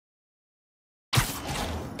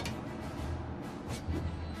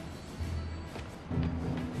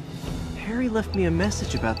Harry left me a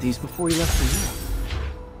message about these before he left for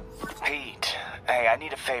you. Pete, hey, I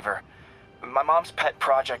need a favor. My mom's pet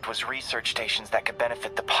project was research stations that could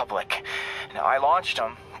benefit the public. Now, I launched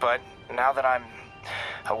them, but now that I'm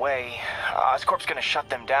away, Oscorp's gonna shut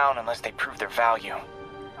them down unless they prove their value.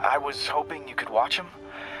 I was hoping you could watch them.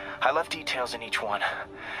 I left details in each one.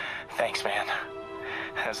 Thanks, man.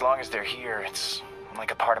 As long as they're here, it's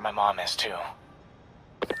like a part of my mom is, too.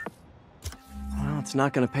 Well, it's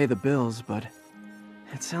not gonna pay the bills, but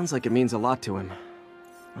it sounds like it means a lot to him.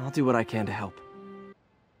 I'll do what I can to help.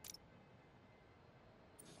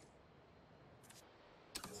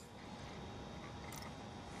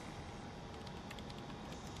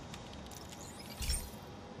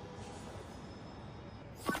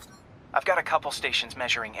 I've got a couple stations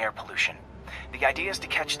measuring air pollution. The idea is to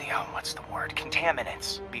catch the,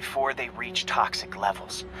 contaminants before they reach toxic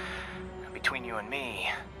levels. Between you and me,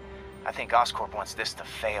 I think Oscorp wants this to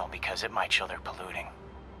fail because it might show they're polluting.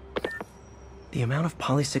 The amount of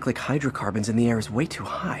polycyclic hydrocarbons in the air is way too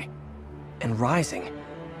high. And rising.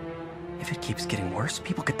 If it keeps getting worse,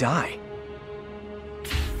 people could die.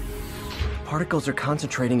 Particles are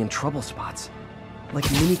concentrating in trouble spots,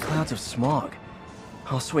 like mini clouds of smog.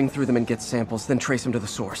 I'll swing through them and get samples, then trace them to the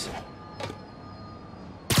source.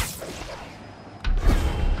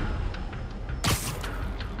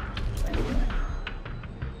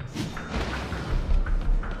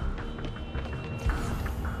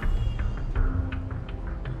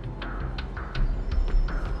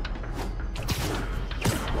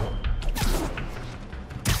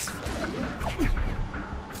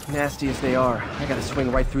 Nasty as they are, I gotta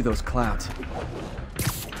swing right through those clouds.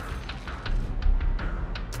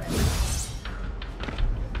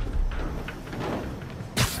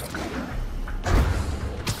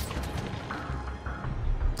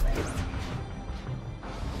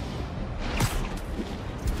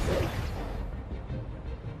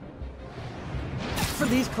 For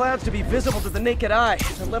these clouds to be visible to the naked eye,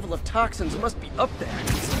 the level of toxins must be up there.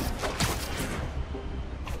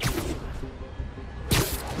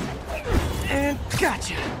 And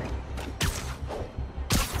gotcha!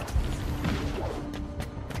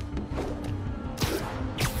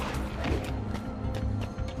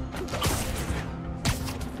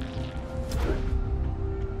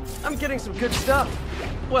 I'm getting some good stuff.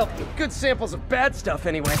 Well, good samples of bad stuff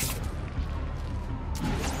anyway.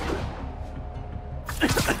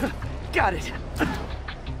 Got it.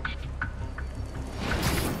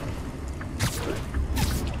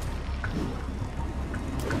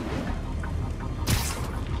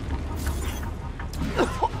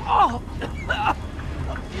 Oh!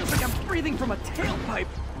 Feels like I'm breathing from a tailpipe.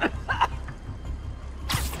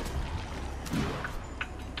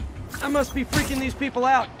 I must be freaking these people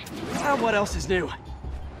out. What else is new?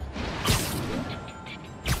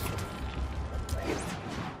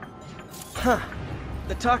 Huh.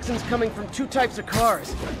 The toxin's coming from two types of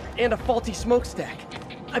cars, and a faulty smokestack.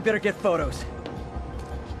 I better get photos.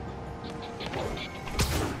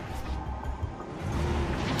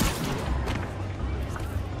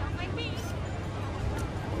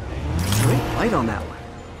 Great light on that one.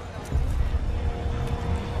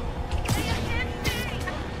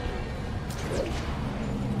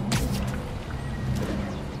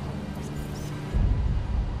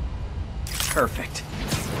 Perfect.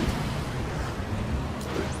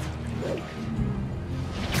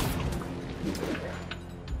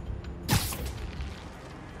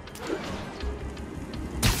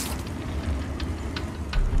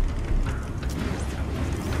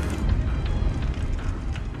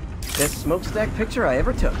 Best smokestack picture I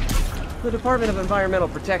ever took. The Department of Environmental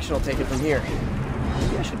Protection will take it from here.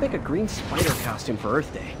 Maybe I should make a green spider costume for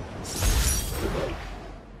Earth Day.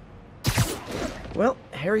 Well,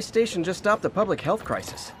 Harry's station just stopped a public health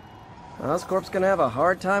crisis. Oscorp's gonna have a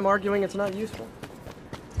hard time arguing it's not useful.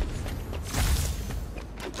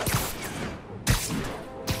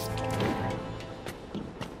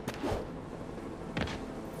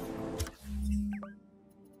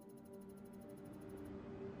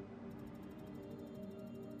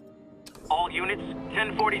 All units,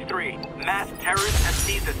 1043. Mass terrorist has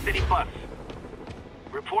seized a city bus.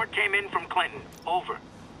 Report came in from Clinton. Over.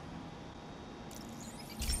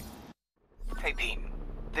 Hey, Pete.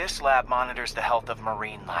 This lab monitors the health of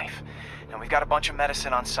marine life. And we've got a bunch of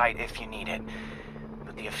medicine on site if you need it.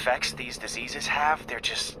 But the effects these diseases have,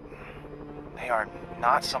 they are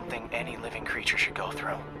not something any living creature should go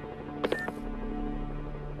through.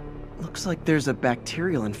 Looks like there's a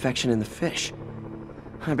bacterial infection in the fish.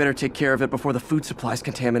 I better take care of it before the food supply's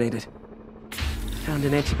contaminated. Found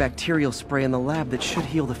an antibacterial spray in the lab that should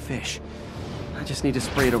heal the fish. I just need to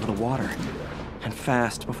spray it over the water. And And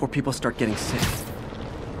fast, before people start getting sick.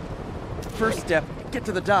 First step, get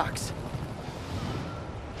to the docks.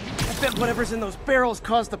 I bet whatever's in those barrels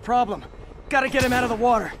caused the problem. Gotta get him out of the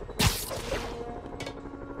water.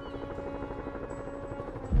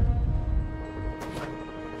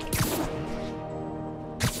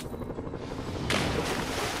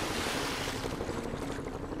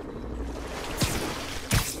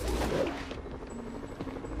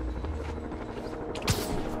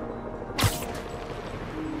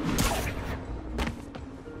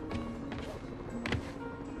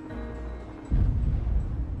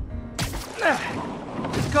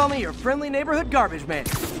 Just call me your friendly neighborhood garbage man.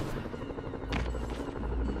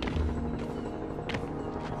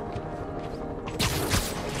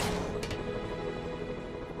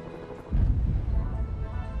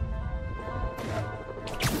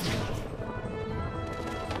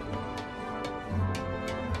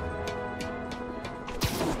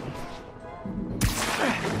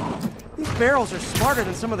 These barrels are smarter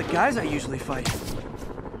than some of the guys I usually fight.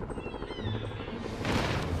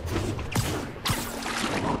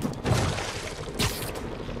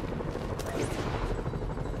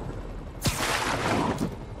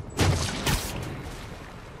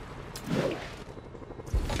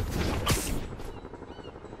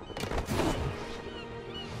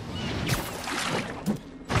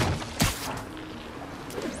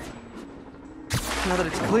 Now that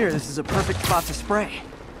it's clear, this is a perfect spot to spray.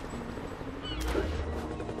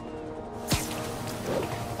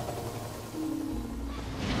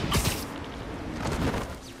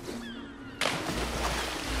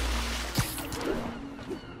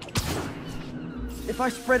 If I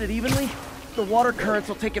spread it evenly, the water currents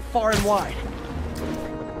will take it far and wide.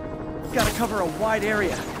 Gotta cover a wide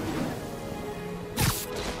area.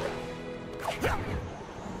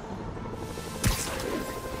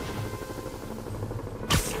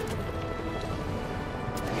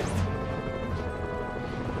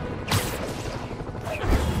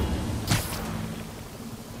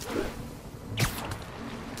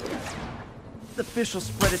 The fish will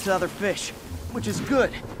spread it to other fish, which is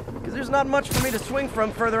good, because there's not much for me to swing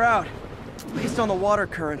from further out. Based on the water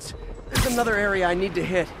currents, there's another area I need to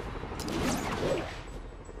hit.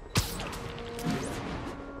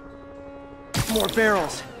 More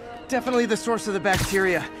barrels. Definitely the source of the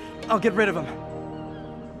bacteria. I'll get rid of them.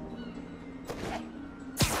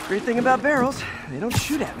 Great thing about barrels, they don't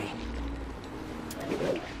shoot at me.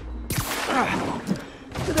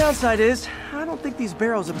 The downside is, I don't think these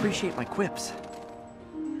barrels appreciate my quips.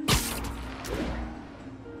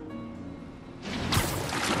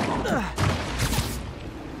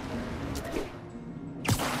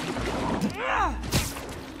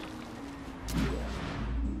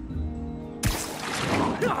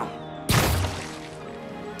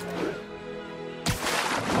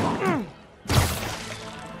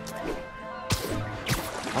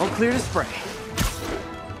 All clear to spray.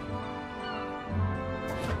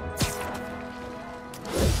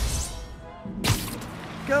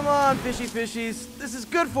 Come on, fishy fishies. This is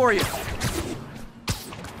good for you.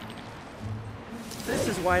 This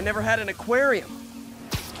is why I never had an aquarium.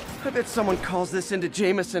 I bet someone calls this into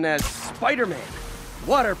Jameson as Spider-Man,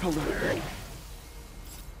 water polluter.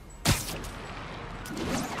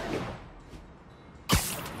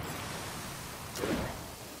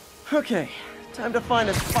 Okay, time to find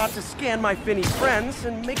a spot to scan my finny friends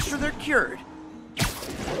and make sure they're cured.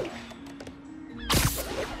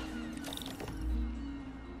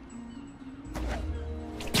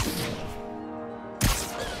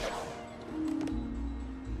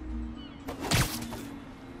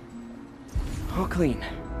 All clean.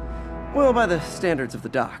 Well, by the standards of the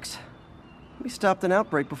docks. We stopped an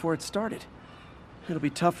outbreak before it started. It'll be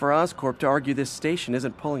tough for Oscorp to argue this station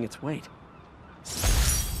isn't pulling its weight.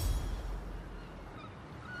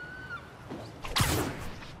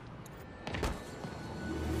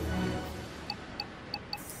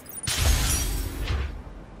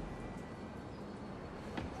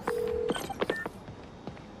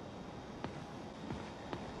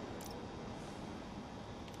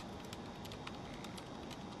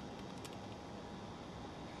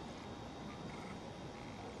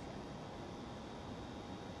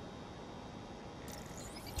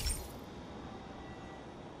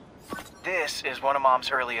 This is one of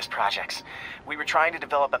Mom's earliest projects. We were trying to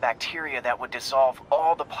develop a bacteria that would dissolve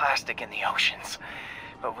all the plastic in the oceans.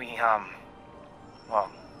 But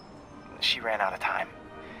well, she ran out of time.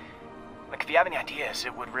 Like, if you have any ideas,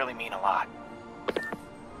 it would really mean a lot.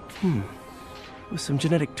 With some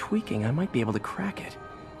genetic tweaking, I might be able to crack it.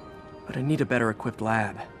 But I need a better equipped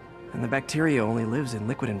lab. And the bacteria only lives in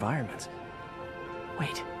liquid environments.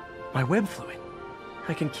 Wait, my web fluid.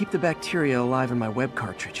 I can keep the bacteria alive in my web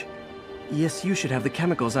cartridge. ESU should have the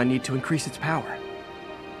chemicals I need to increase its power.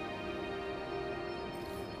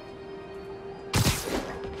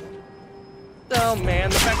 Oh man,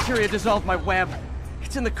 the bacteria dissolved my web.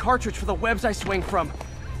 It's in the cartridge for the webs I swing from.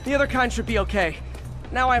 The other kind should be okay.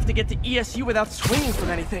 Now I have to get to ESU without swinging from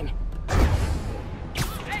anything.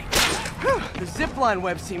 Whew, the zipline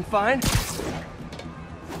webs seem fine.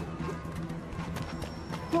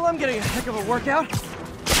 Well, I'm getting a heck of a workout.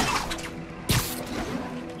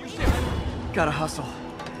 Gotta hustle.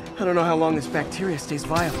 I don't know how long this bacteria stays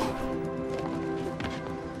viable.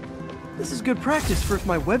 This is good practice for if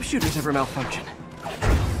my web shooters ever malfunction.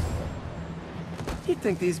 You'd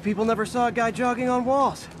think these people never saw a guy jogging on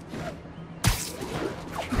walls.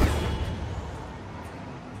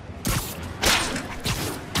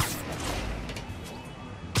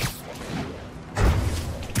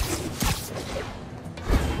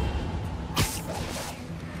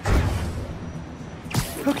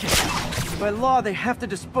 Okay, by law they have to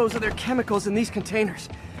dispose of their chemicals in these containers.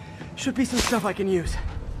 Should be some stuff I can use.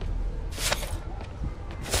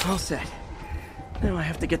 All set. Now I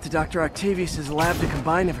have to get to Dr. Octavius's lab to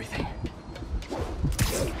combine everything.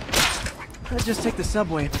 I'd just take the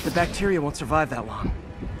subway, but the bacteria won't survive that long.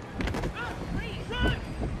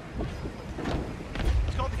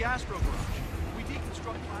 It's called the Gastro Garage. We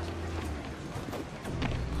deconstruct plastic.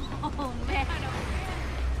 Oh, man.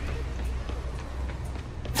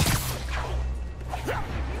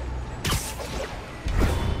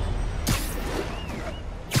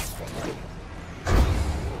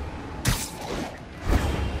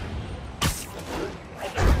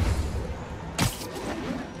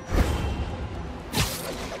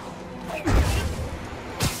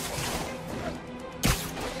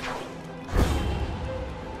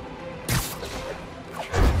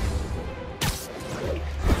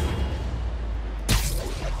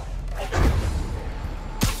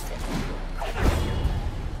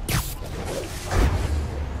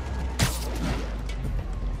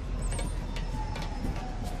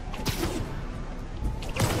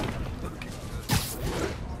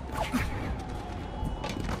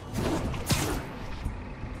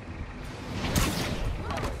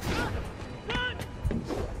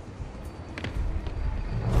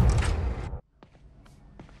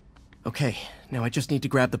 Okay, now I just need to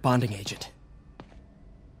grab the bonding agent.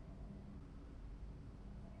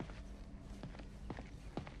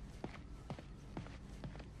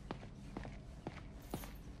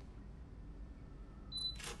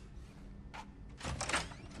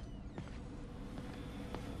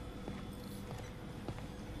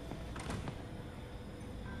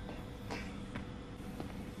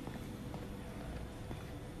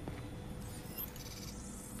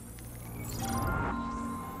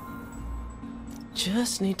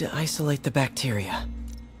 Just need to isolate the bacteria.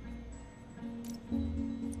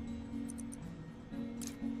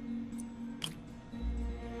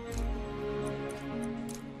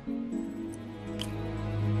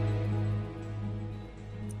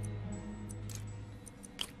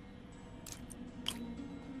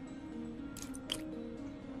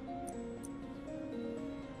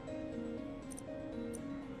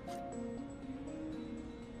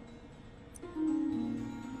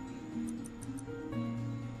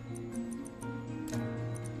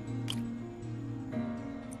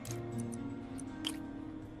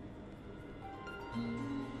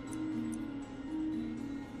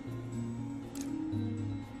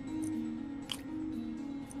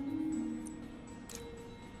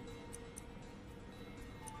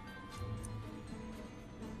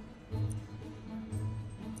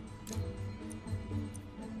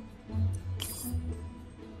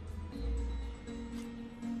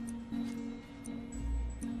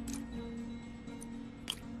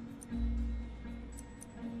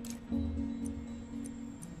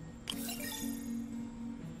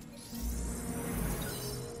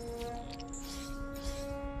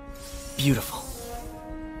 Beautiful.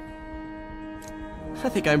 I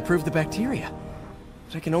think I improved the bacteria,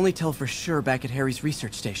 but I can only tell for sure back at Harry's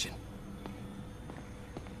research station.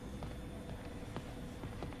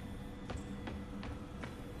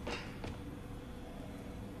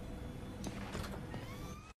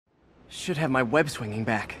 Should have my web swinging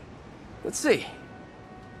back. Let's see.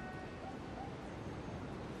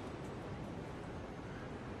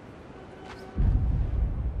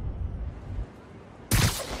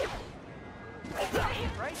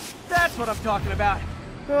 That's what I'm talking about.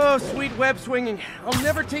 Oh, sweet web swinging. I'll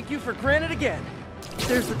never take you for granted again.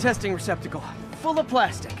 There's the testing receptacle, full of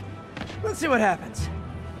plastic. Let's see what happens.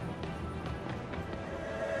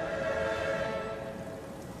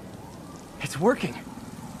 It's working.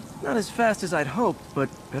 Not as fast as I'd hoped, but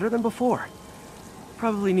better than before.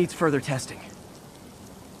 Probably needs further testing.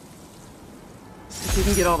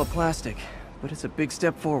 Didn't get all the plastic, but it's a big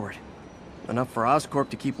step forward. Enough for Oscorp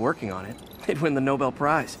to keep working on it. They'd win the Nobel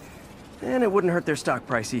Prize. And it wouldn't hurt their stock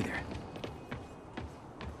price either.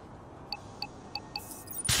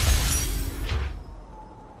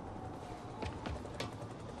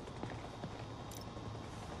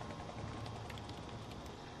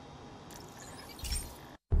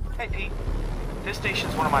 Hey, Pete. This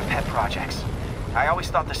station's one of my pet projects. I always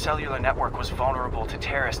thought the cellular network was vulnerable to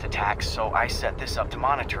terrorist attacks, so I set this up to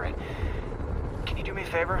monitor it. Can you do me a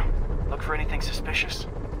favor? Look for anything suspicious?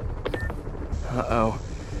 Uh-oh.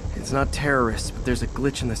 It's not terrorists, but there's a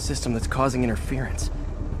glitch in the system that's causing interference.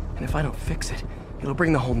 And if I don't fix it, it'll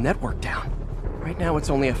bring the whole network down. Right now it's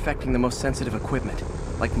only affecting the most sensitive equipment,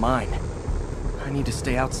 like mine. I need to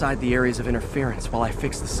stay outside the areas of interference while I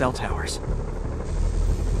fix the cell towers.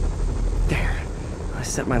 There. I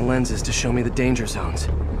set my lenses to show me the danger zones.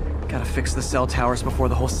 Gotta fix the cell towers before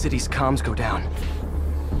the whole city's comms go down.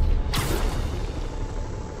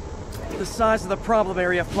 The size of the problem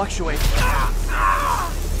area fluctuates.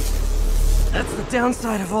 That's the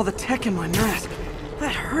downside of all the tech in my mask.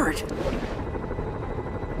 That hurt.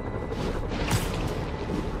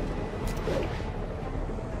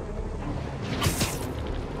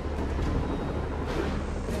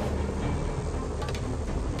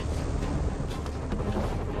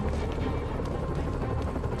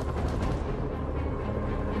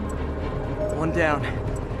 One down.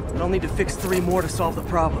 But I'll need to fix 3 more to solve the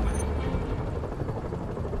problem.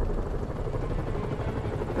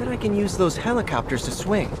 Bet I can use those helicopters to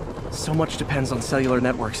swing. So much depends on cellular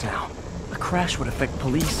networks now. A crash would affect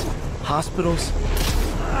police, hospitals.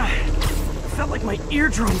 Felt like my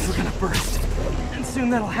eardrums were gonna burst. And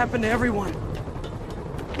soon that'll happen to everyone.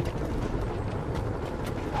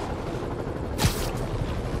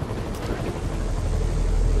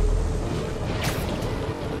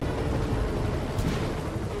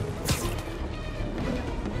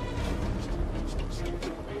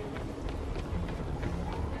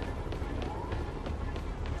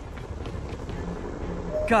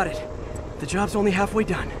 Got it. The job's only halfway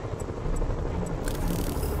done.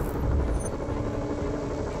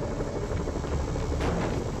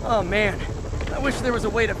 Oh man, I wish there was a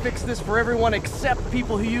way to fix this for everyone except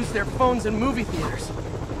people who use their phones in movie theaters.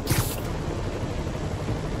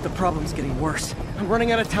 The problem's getting worse. I'm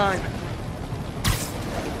running out of time.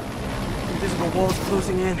 Invisible walls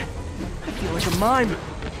closing in. I feel like a mime.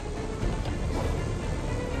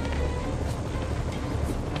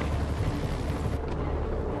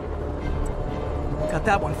 Got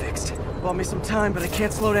that one fixed. Bought me some time, but I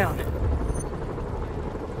can't slow down.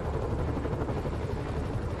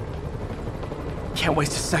 Can't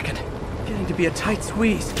waste a second. Getting to be a tight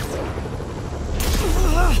squeeze.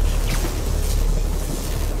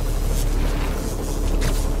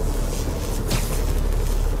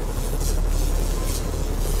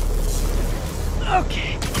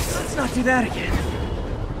 Okay, let's not do that again.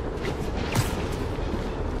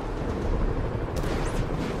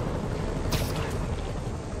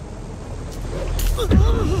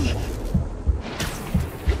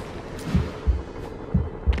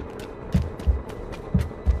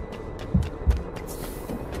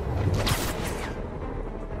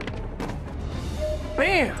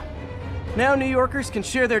 Bam! Now New Yorkers can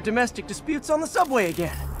share their domestic disputes on the subway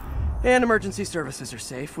again. And emergency services are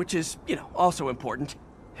safe, which is, also important.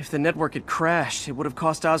 If the network had crashed, it would have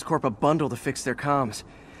cost Oscorp a bundle to fix their comms.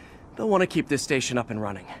 They'll want to keep this station up and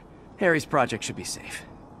running. Harry's project should be safe.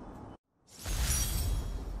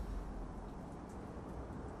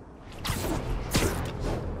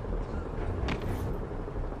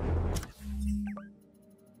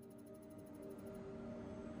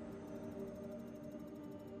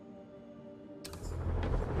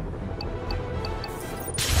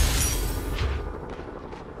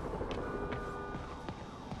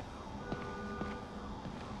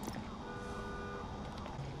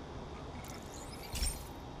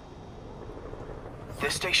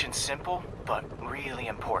 This station's simple, but really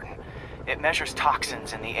important. It measures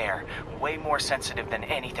toxins in the air, way more sensitive than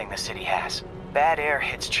anything the city has. Bad air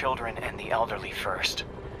hits children and the elderly first.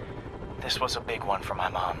 This was a big one for my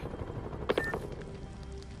mom.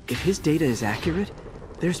 If his data is accurate,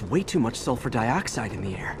 there's way too much sulfur dioxide in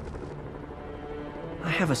the air. I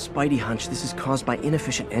have a spidey hunch this is caused by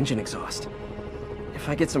inefficient engine exhaust. If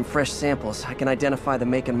I get some fresh samples, I can identify the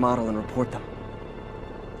make and model and report them.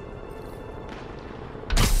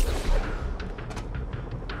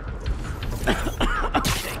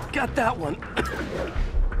 Okay, got that one.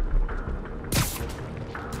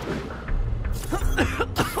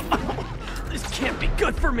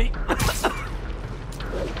 good for me.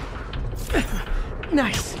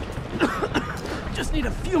 Nice. Just need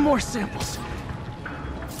a few more samples.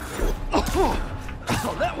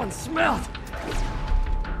 Oh, that one smelled.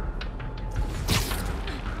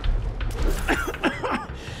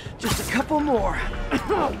 Just a couple more.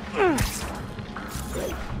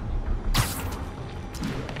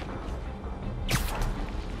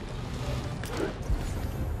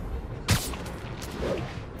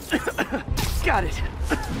 Got it.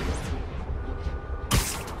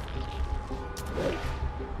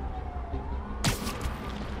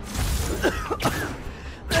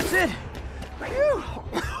 That's it. Phew.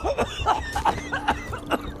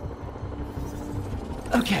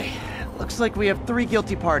 Okay, looks like we have 3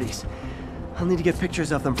 guilty parties. I'll need to get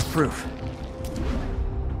pictures of them for proof.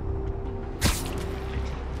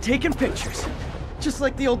 Taking pictures. Just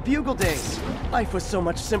like the old Bugle days. Life was so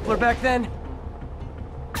much simpler back then.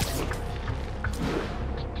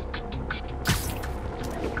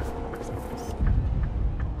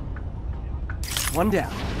 One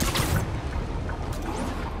down.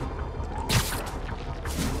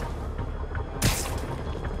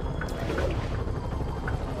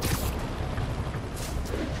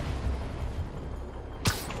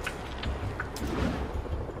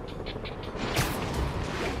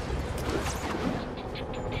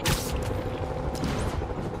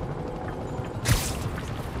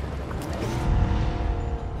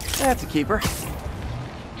 That's a keeper.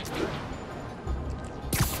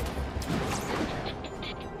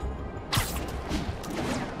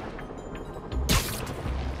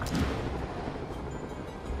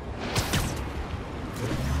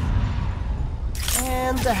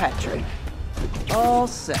 And the hat trick. All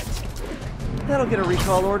set. That'll get a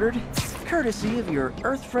recall ordered, courtesy of your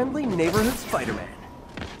Earth-friendly neighborhood Spider-Man.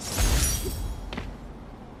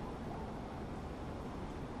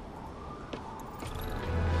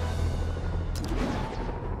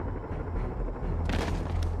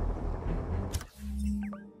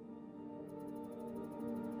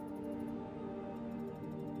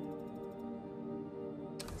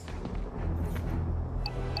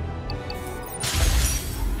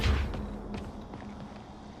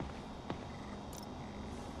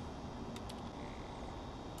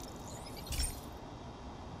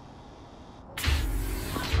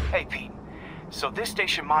 Hey, Pete. So this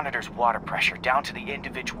station monitors water pressure down to the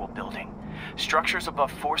individual building. Structures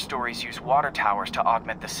above 4 stories use water towers to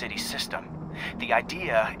augment the city's system. The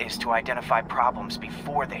idea is to identify problems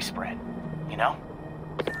before they spread, you know?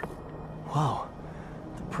 Whoa.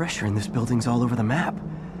 The pressure in this building's all over the map.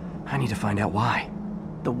 I need to find out why.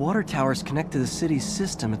 The water towers connect to the city's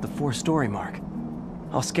system at the 4-story mark.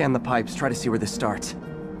 I'll scan the pipes, try to see where this starts.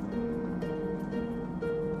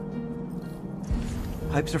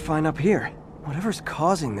 Pipes are fine up here. Whatever's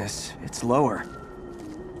causing this, it's lower.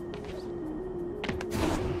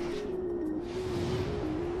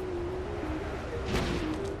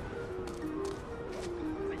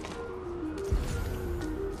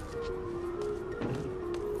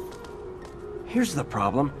 Here's the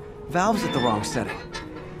problem. Valve's at the wrong setting.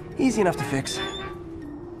 Easy enough to fix.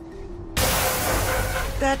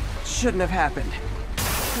 That shouldn't have happened.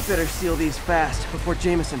 I better seal these fast before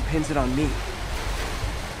Jameson pins it on me.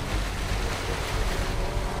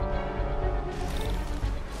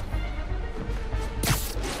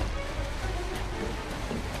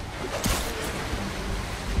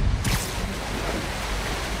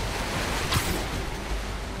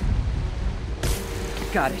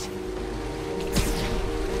 Got it.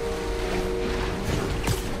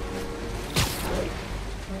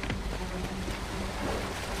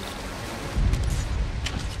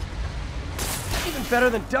 Even better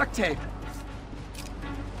than duct tape.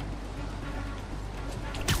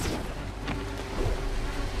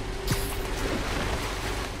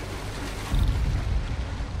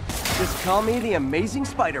 Just call me the amazing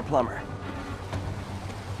spider plumber.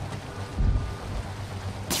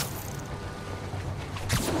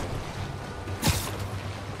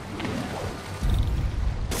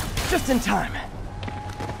 Just in time.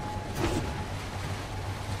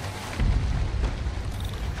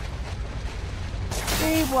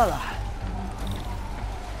 Et voila.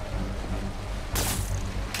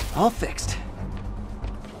 All fixed.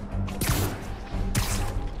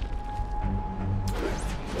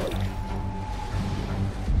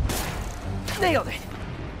 Nailed it.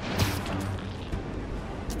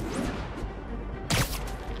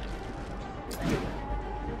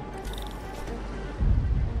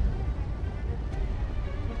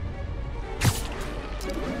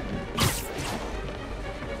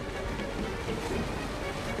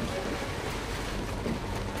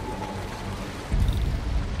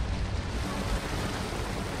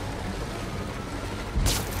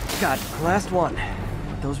 Got last one.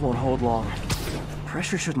 Those won't hold long.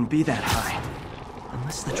 Pressure shouldn't be that high.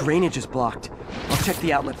 Unless the drainage is blocked. I'll check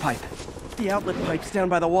the outlet pipe. The outlet pipe's down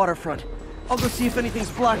by the waterfront. I'll go see if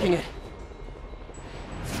anything's blocking it.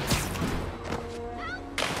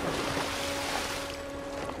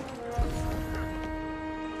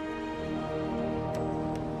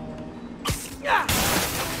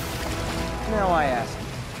 Now I ask,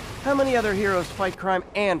 how many other heroes fight crime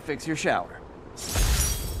and fix your shower?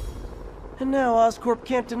 And now Oscorp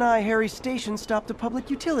can't deny Harry's station stopped a public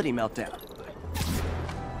utility meltdown.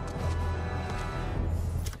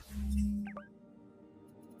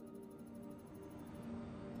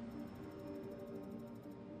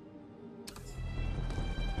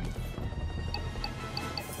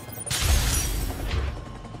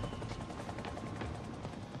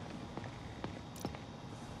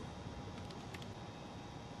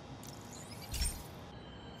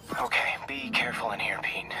 Okay, be careful in here,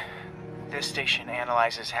 Pete. This station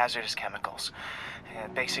analyzes hazardous chemicals,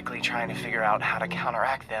 basically trying to figure out how to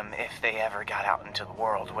counteract them if they ever got out into the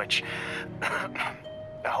world, which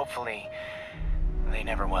hopefully they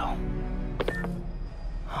never will.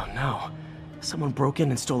 Oh no. Someone broke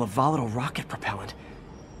in and stole a volatile rocket propellant.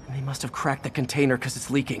 And they must have cracked the container because it's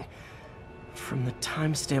leaking. From the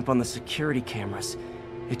timestamp on the security cameras,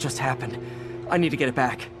 it just happened. I need to get it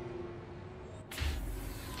back.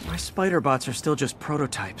 My spider bots are still just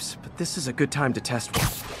prototypes, but this is a good time to test one.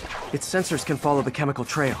 Its sensors can follow the chemical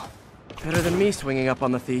trail. Better than me swinging up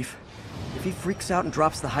on the thief. If he freaks out and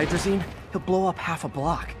drops the hydrazine, he'll blow up half a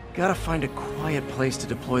block. Gotta find a quiet place to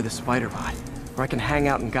deploy the spider bot, where I can hang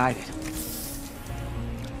out and guide it.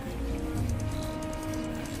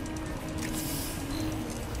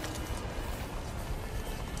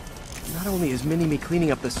 Not only is Mini-Me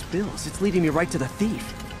cleaning up the spills, it's leading me right to the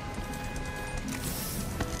thief.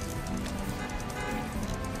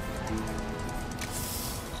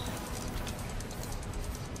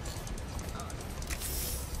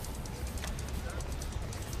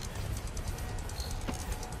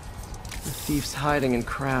 Thief's hiding in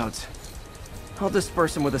crowds. I'll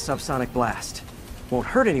disperse him with a subsonic blast. Won't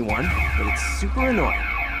hurt anyone, but it's super annoying.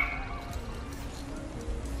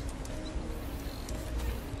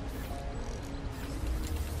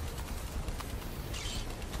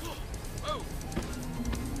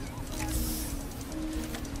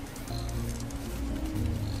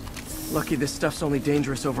 Lucky this stuff's only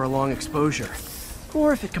dangerous over a long exposure.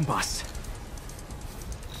 Or if it combusts.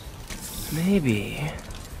 Maybe...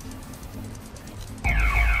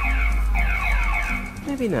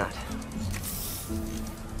 maybe not.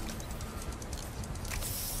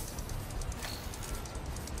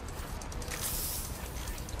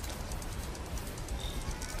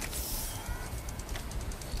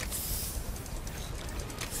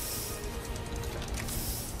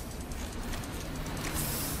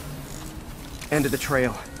 End of the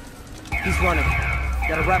trail. He's running.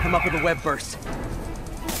 Gotta wrap him up with a web burst.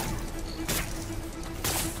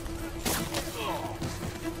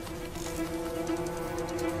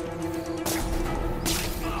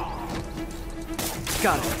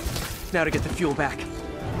 Got it. Now to get the fuel back.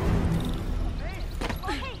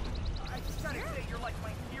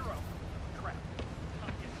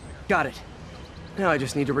 Got it. Now I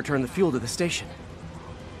just need to return the fuel to the station.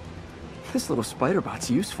 This little spider bot's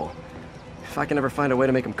useful. If I can ever find a way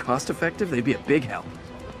to make them cost-effective, they'd be a big help.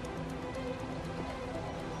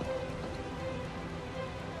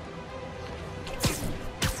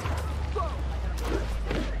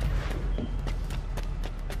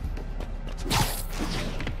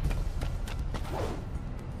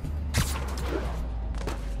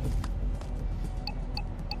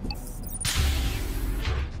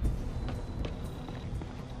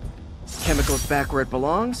 Chemicals back where it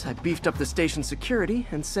belongs. I beefed up the station security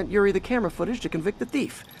and sent Yuri the camera footage to convict the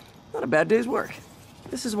thief. Not a bad day's work.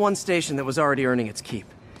 This is one station that was already earning its keep.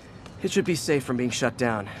 It should be safe from being shut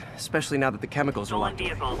down, especially now that the chemicals are locked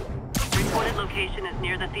away. Vehicle. Reported location is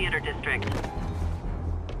near the theater district.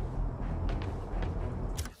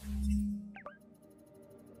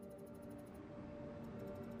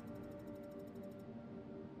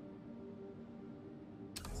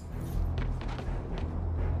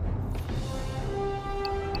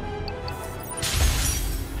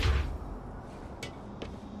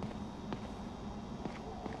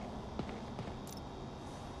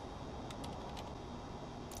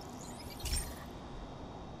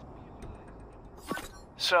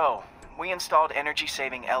 So, we installed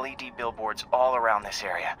energy-saving LED billboards all around this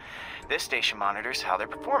area. This station monitors how they're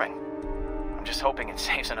performing. I'm just hoping it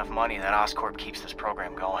saves enough money that Oscorp keeps this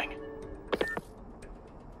program going.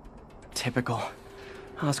 Typical.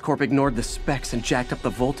 Oscorp ignored the specs and jacked up the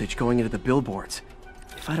voltage going into the billboards.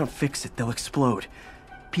 If I don't fix it, they'll explode.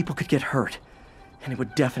 People could get hurt, and it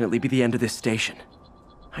would definitely be the end of this station.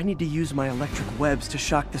 I need to use my electric webs to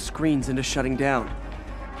shock the screens into shutting down,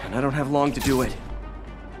 and I don't have long to do it.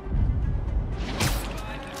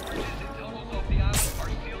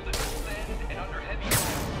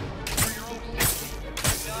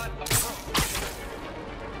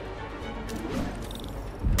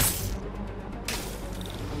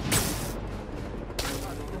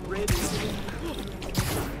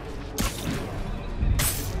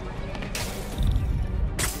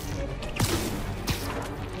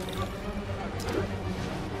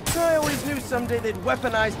 I always knew someday they'd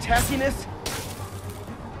weaponize tackiness.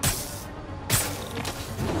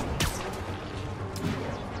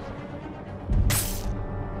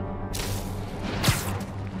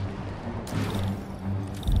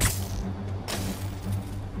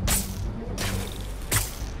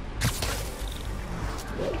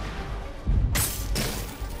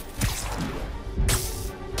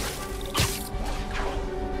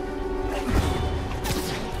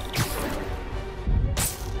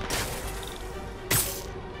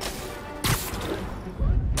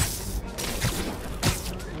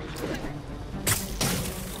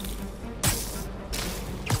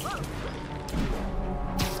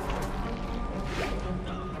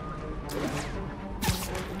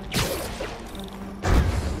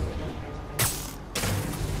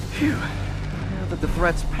 Phew. Now that the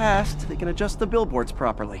threat's passed, they can adjust the billboards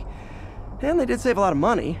properly. And they did save a lot of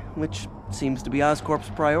money, which seems to be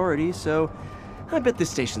Oscorp's priority, so I bet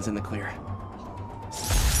this station's in the clear.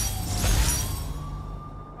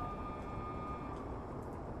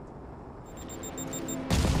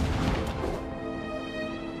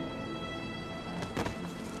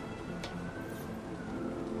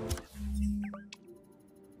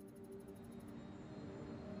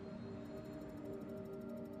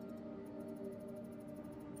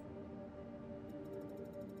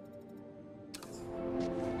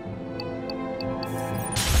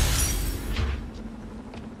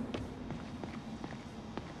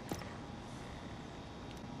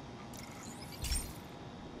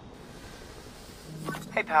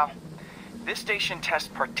 Hey, pal. This station tests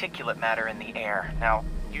particulate matter in the air. Now,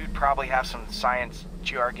 you'd probably have some science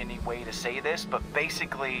jargony way to say this, but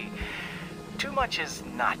basically, too much is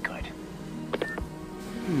not good.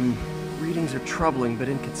 Readings are troubling but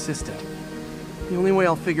inconsistent. The only way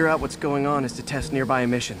I'll figure out what's going on is to test nearby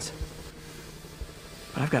emissions.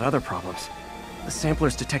 But I've got other problems. The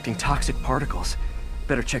sampler's detecting toxic particles.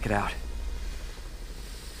 Better check it out.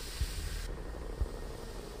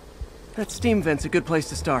 That steam vent's a good place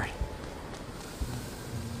to start.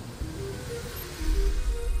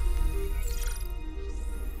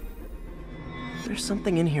 There's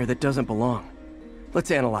something in here that doesn't belong.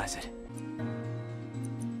 Let's analyze it.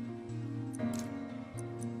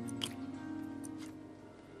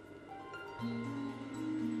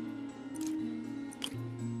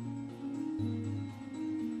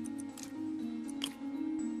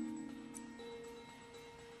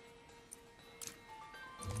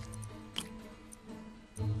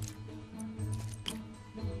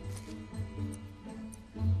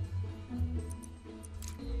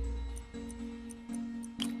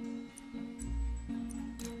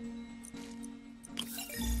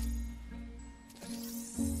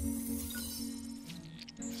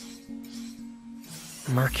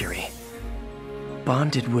 Mercury.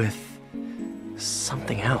 Bonded with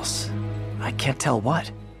something else. I can't tell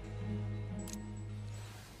what.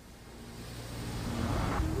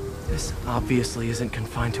 This obviously isn't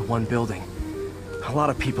confined to one building. A lot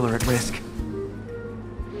of people are at risk.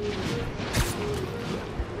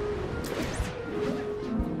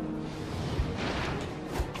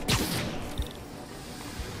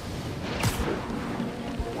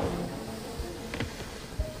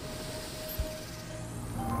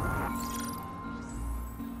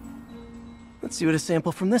 Let's see what a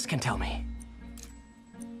sample from this can tell me.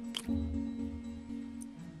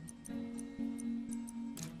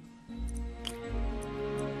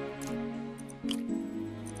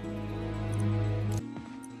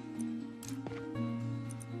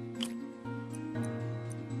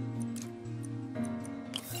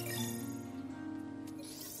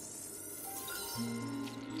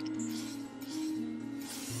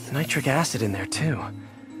 Nitric acid in there too,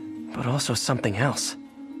 but also something else.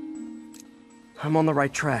 I'm on the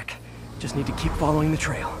right track. Just need to keep following the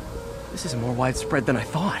trail. This is more widespread than I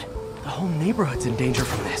thought. The whole neighborhood's in danger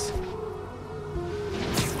from this.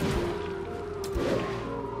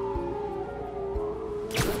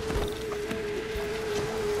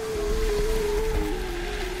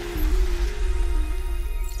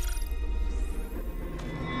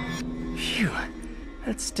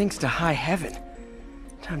 That stinks to high heaven.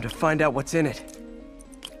 Time to find out what's in it.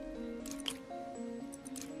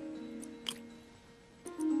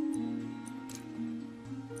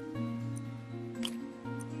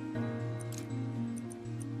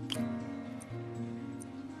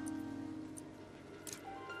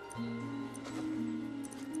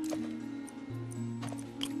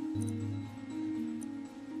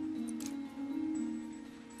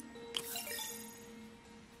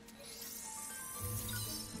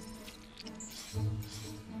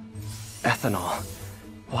 Ethanol.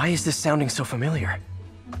 Why is this sounding so familiar?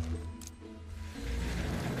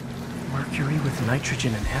 Mercury with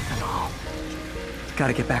nitrogen and ethanol.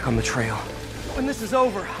 Gotta get back on the trail. When this is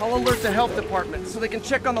over, I'll alert the health department so they can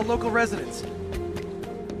check on the local residents.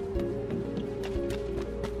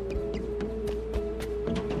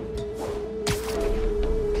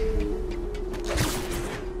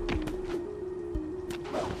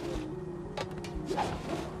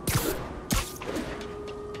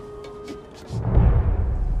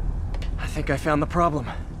 I think I found the problem.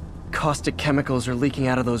 Caustic chemicals are leaking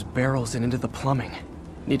out of those barrels and into the plumbing.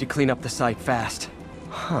 Need to clean up the site fast.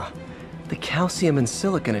 Huh. The calcium and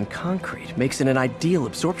silicon in concrete makes it an ideal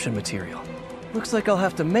absorption material. Looks like I'll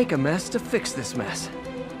have to make a mess to fix this mess.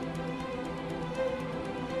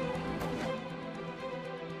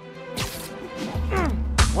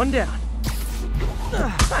 One down.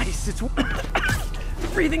 Nice, it's...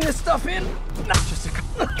 breathing this stuff in, not just a...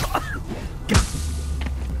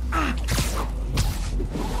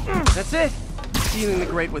 That's it. Sealing the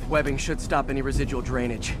grate with webbing should stop any residual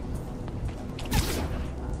drainage.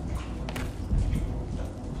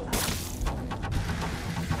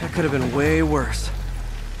 That could have been way worse.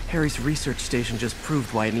 Harry's research station just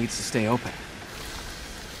proved why it needs to stay open.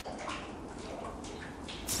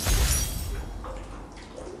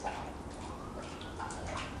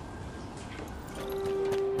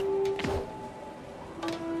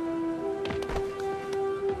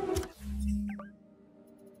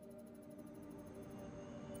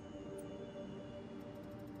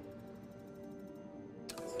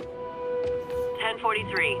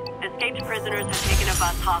 Escaped prisoners have taken a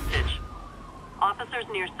bus hostage. Officers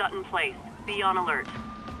near Sutton Place. Be on alert.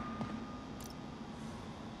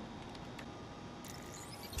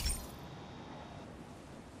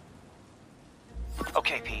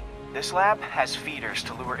 Okay, Pete. This lab has feeders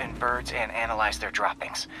to lure in birds and analyze their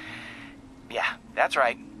droppings. Yeah, that's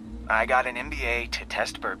right. I got an MBA to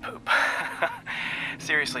test bird poop.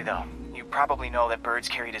 Seriously though, you probably know that birds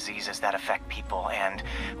carry diseases that affect people, and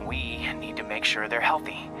we need to make sure they're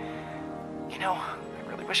healthy. You know, I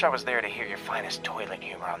really wish I was there to hear your finest toilet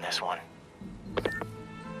humor on this one.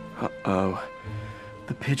 Uh-oh.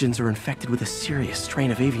 The pigeons are infected with a serious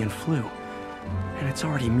strain of avian flu. And it's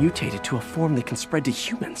already mutated to a form that can spread to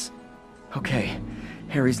humans. Okay,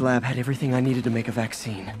 Harry's lab had everything I needed to make a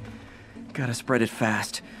vaccine. Gotta spread it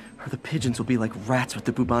fast, or the pigeons will be like rats with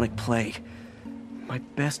the bubonic plague. My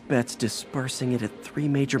best bet's dispersing it at 3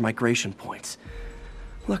 major migration points.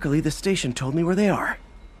 Luckily, the station told me where they are.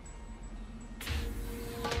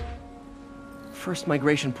 First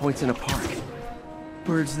migration point's in a park.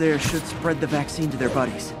 Birds there should spread the vaccine to their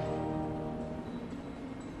buddies.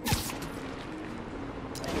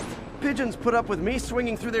 Pigeons put up with me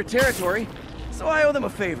swinging through their territory, so I owe them a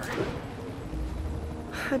favor.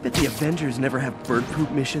 I bet the Avengers never have bird poop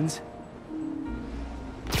missions.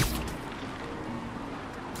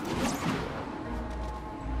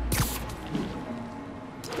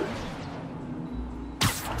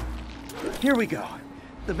 Here we go.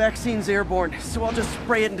 The vaccine's airborne, so I'll just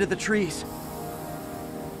spray it into the trees.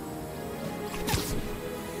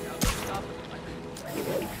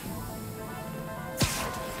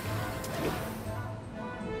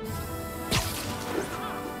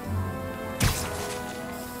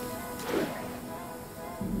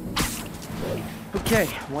 Okay,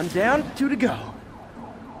 1 down, 2 to go.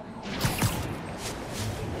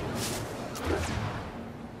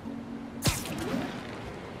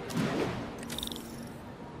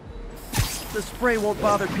 The spray won't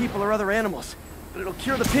bother people or other animals, but it'll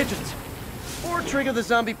cure the pigeons. Or trigger the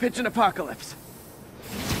zombie pigeon apocalypse.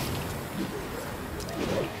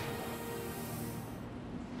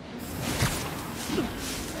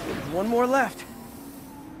 One more left.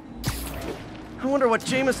 I wonder what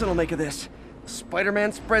Jameson will make of this.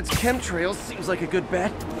 Spider-Man spreads chemtrails, seems like a good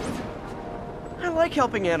bet. I like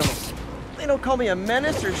helping animals. They don't call me a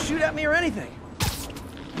menace or shoot at me or anything.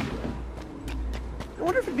 I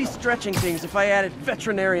wonder if it'd be stretching things if I added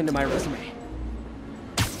veterinarian to my resume.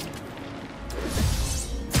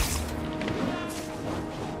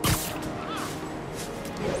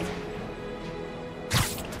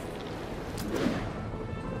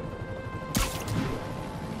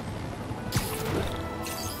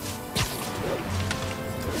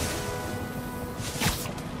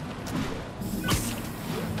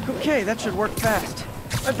 Okay, that should work fast.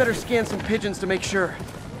 I'd better scan some pigeons to make sure.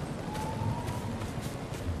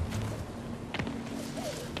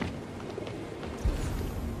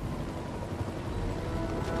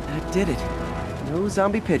 That did it. No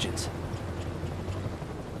zombie pigeons.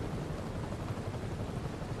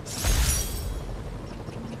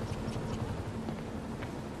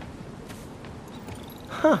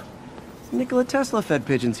 Huh. Nikola Tesla fed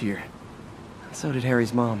pigeons here. So did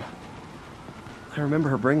Harry's mom. I remember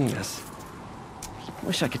her bringing us.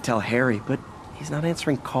 Wish I could tell Harry, but he's not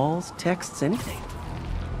answering calls, texts, anything.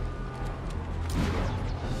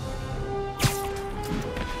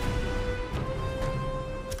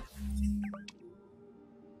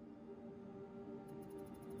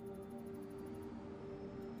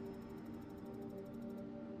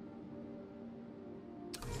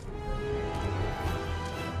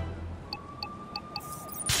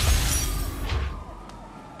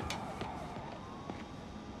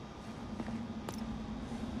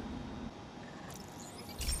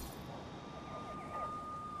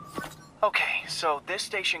 Okay, so this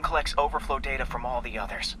station collects overflow data from all the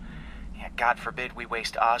others. Yeah, God forbid we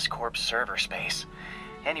waste Oscorp's server space.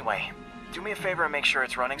 Anyway, do me a favor and make sure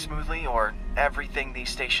it's running smoothly, or everything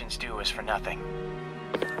these stations do is for nothing.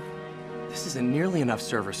 This isn't nearly enough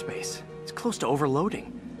server space. It's close to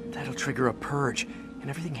overloading. That'll trigger a purge, and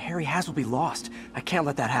everything Harry has will be lost. I can't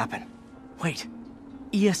let that happen. Wait.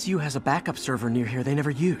 ESU has a backup server near here they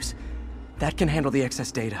never use. That can handle the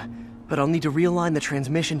excess data, but I'll need to realign the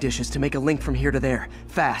transmission dishes to make a link from here to there,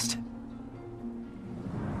 fast.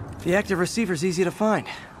 The active receiver's easy to find.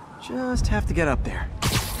 Just have to get up there.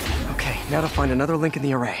 Okay, now to find another link in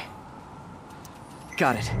the array.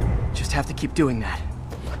 Got it. Just have to keep doing that.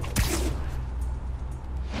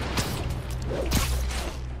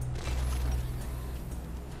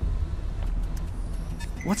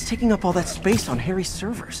 What's taking up all that space on Harry's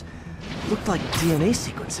servers? Looked like DNA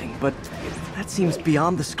sequencing, but that seems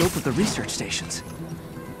beyond the scope of the research stations.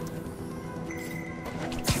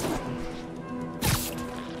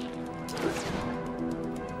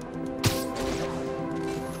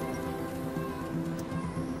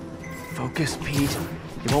 Focus, Pete.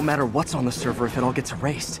 It won't matter what's on the server if it all gets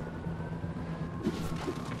erased.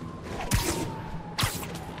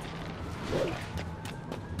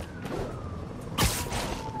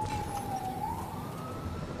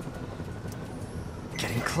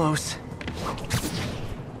 Getting close.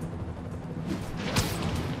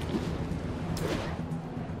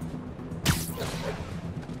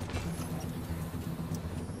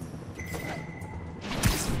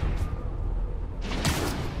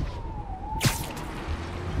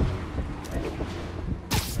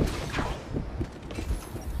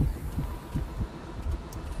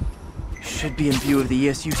 Should be in view of the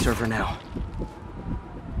ESU server now.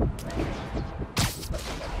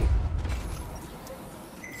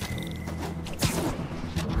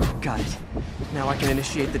 Got it. Now I can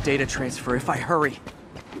initiate the data transfer if I hurry.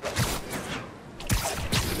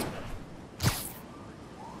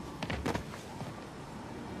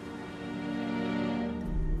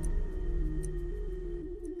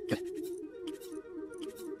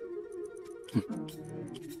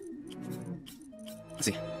 Let's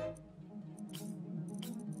see.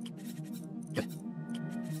 Good.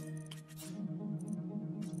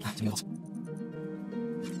 Tomatoes.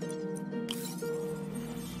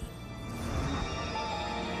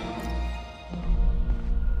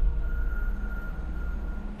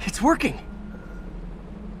 It's working!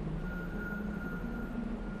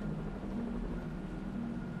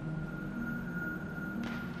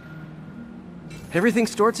 Everything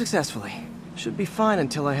stored successfully. Should be fine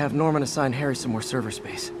until I have Norman assign Harry some more server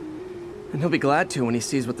space. And he'll be glad to when he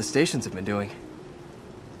sees what the stations have been doing.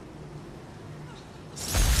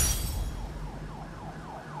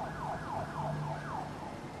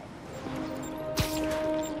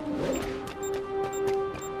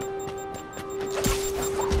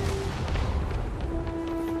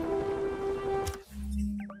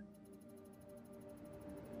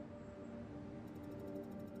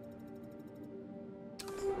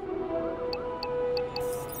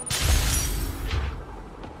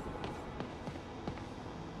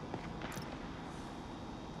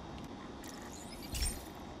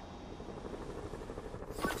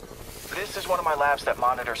 This is one of my labs that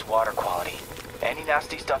monitors water quality. Any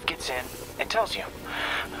nasty stuff gets in, it tells you.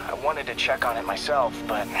 I wanted to check on it myself,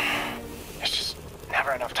 but there's just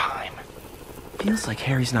never enough time. Feels like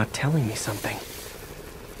Harry's not telling me something.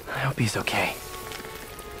 I hope he's okay.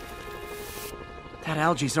 That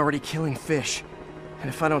algae's already killing fish. And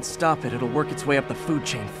if I don't stop it, it'll work its way up the food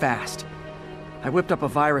chain fast. I whipped up a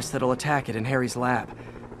virus that'll attack it in Harry's lab.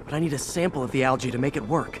 But I need a sample of the algae to make it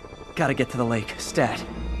work. Gotta get to the lake. Stat.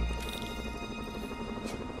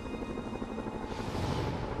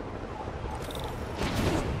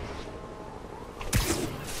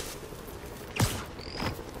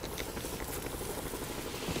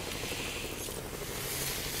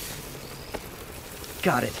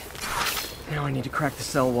 Got it. Now I need to crack the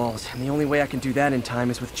cell walls, and the only way I can do that in time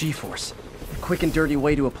is with G-force. The quick and dirty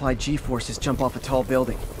way to apply G-force is jump off a tall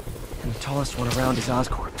building. And the tallest one around is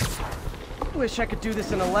Oscorp. Wish I could do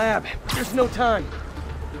this in a lab, but there's no time.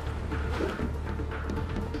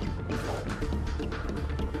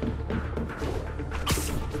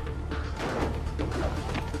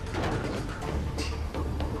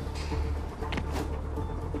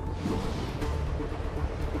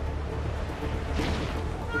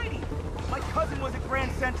 My cousin was at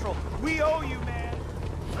Grand Central. We owe you, man.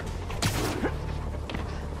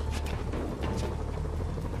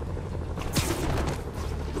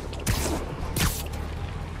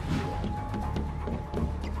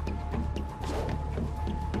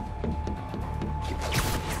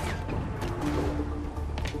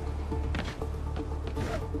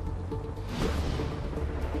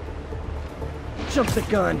 Jump the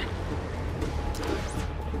gun.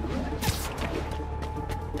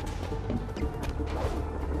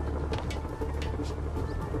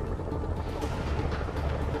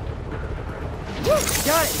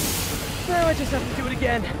 Got it! Now I just have to do it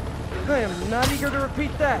again. I am not eager to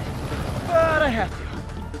repeat that, but I have to.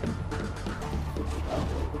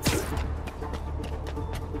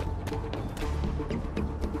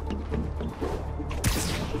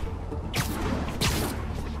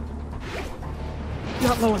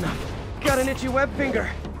 Not low enough. Got an itchy web finger.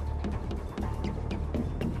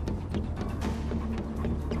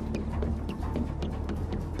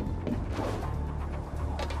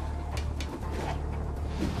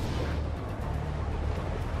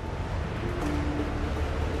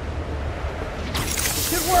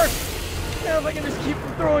 It worked! Now if I can just keep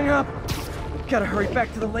from throwing up. Gotta hurry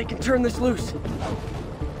back to the lake and turn this loose.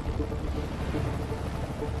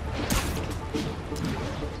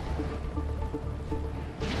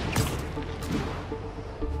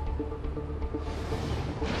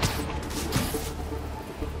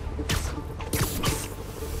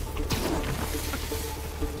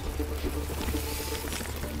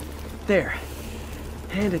 There.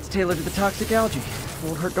 And it's tailored to the toxic algae.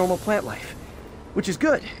 Won't hurt normal plant life. Which is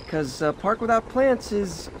good, because a park without plants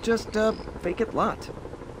is just a vacant lot.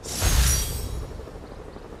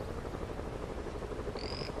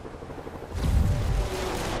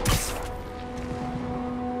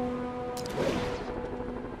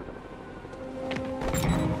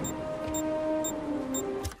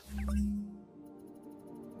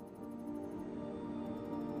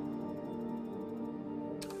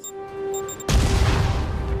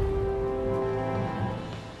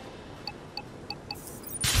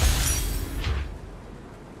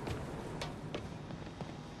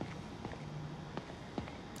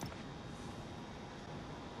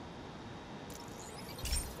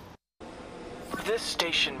 This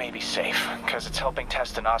station may be safe, because it's helping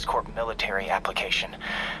test an Oscorp military application,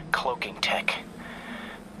 cloaking tech.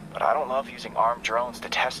 But I don't love using armed drones to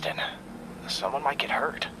test it. Someone might get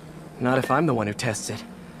hurt. Not if I'm the one who tests it.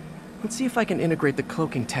 Let's see if I can integrate the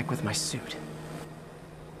cloaking tech with my suit.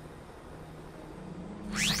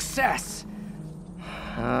 Success!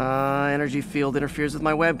 Energy field interferes with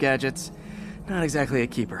my web gadgets. Not exactly a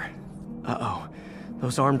keeper. Uh-oh.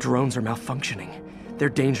 Those armed drones are malfunctioning. They're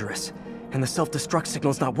dangerous. And the self-destruct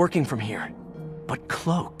signal's not working from here. But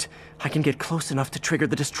cloaked, I can get close enough to trigger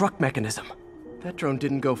the destruct mechanism. That drone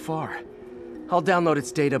didn't go far. I'll download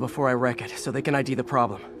its data before I wreck it, so they can ID the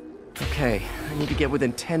problem. Okay, I need to get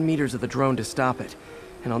within 10 meters of the drone to stop it.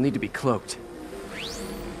 And I'll need to be cloaked.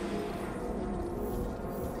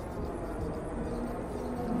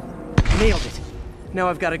 Nailed it! Now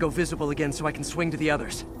I've got to go visible again so I can swing to the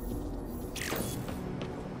others.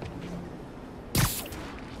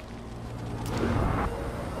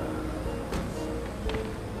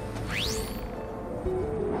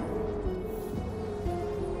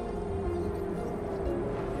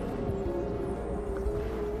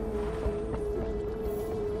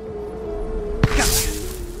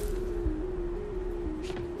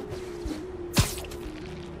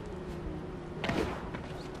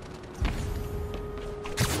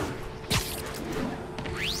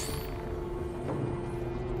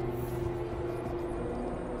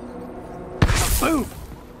 Boom!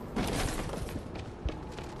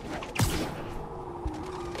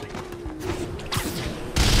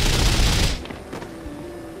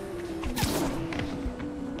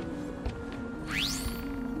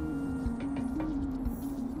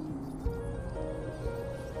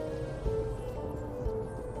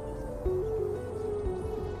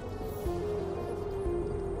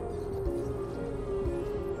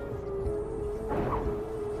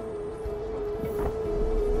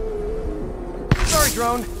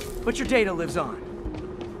 drone, but your data lives on.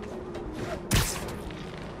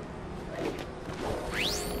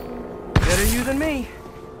 Better you than me.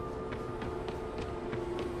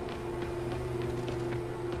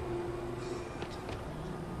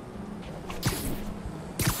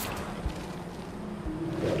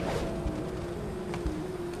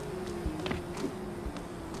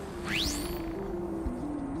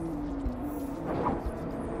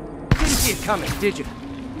 Didn't see it coming, did you?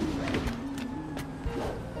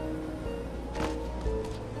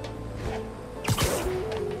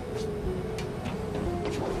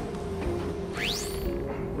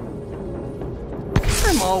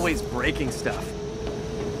 I'm always breaking stuff.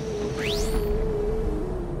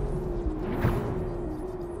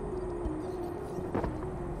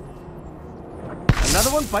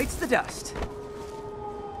 Another one bites the dust.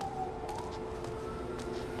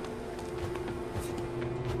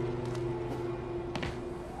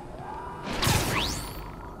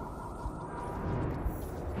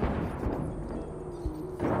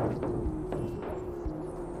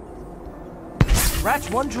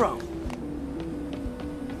 Scratch one drone.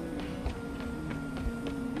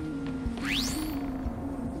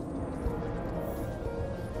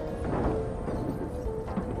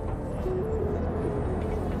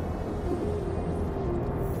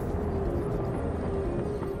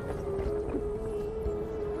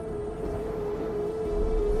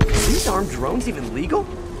 Are these armed drones even legal?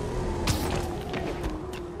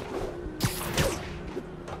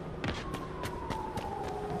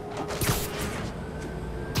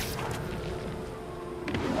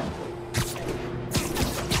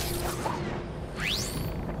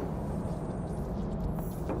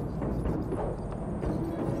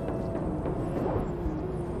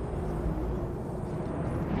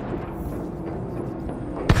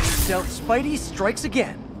 Stealth Spidey strikes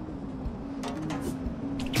again.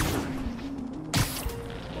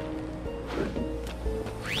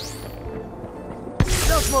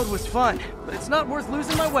 Stealth mode was fun, but it's not worth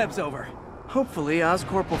losing my webs over. Hopefully,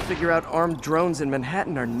 Oscorp will figure out armed drones in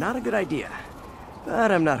Manhattan are not a good idea. But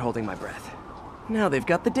I'm not holding my breath. Now they've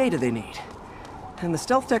got the data they need. And the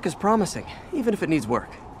stealth tech is promising, even if it needs work.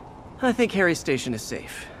 I think Harry's station is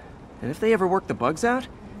safe. And if they ever work the bugs out,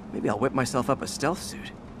 maybe I'll whip myself up a stealth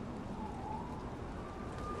suit.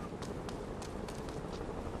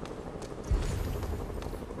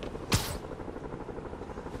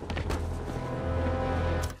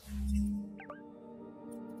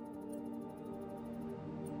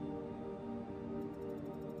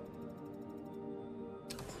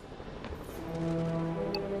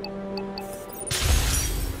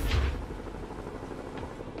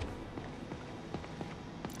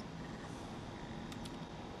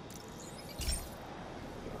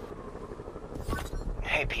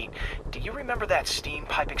 Hey, Pete, do you remember that steam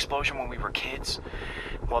pipe explosion when we were kids?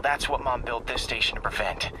 Well, that's what Mom built this station to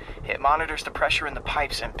prevent. It monitors the pressure in the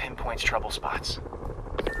pipes and pinpoints trouble spots.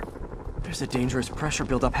 There's a dangerous pressure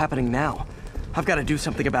buildup happening now. I've got to do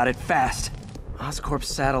something about it fast. Oscorp's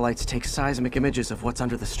satellites take seismic images of what's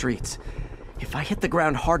under the streets. If I hit the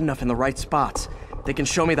ground hard enough in the right spots, they can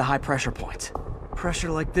show me the high pressure points.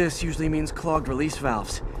 Pressure like this usually means clogged release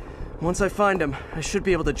valves. Once I find them, I should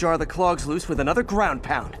be able to jar the clogs loose with another ground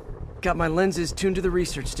pound. Got my lenses tuned to the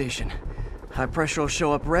research station. High pressure will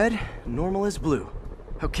show up red, normal is blue.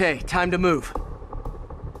 Okay, time to move.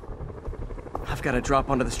 I've got to drop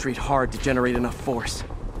onto the street hard to generate enough force.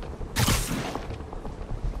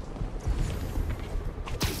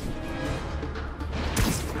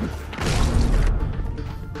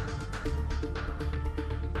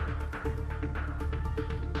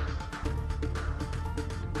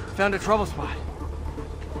 Found a trouble spot.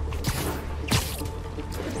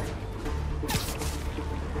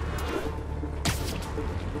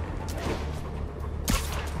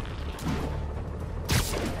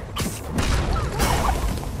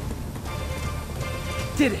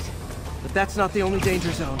 Did it! But that's not the only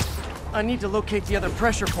danger zone. I need to locate the other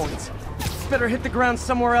pressure points. Better hit the ground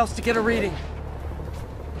somewhere else to get a reading.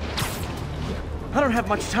 I don't have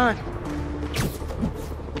much time.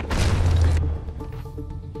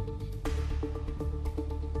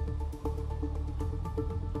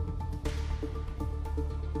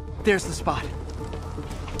 There's the spot.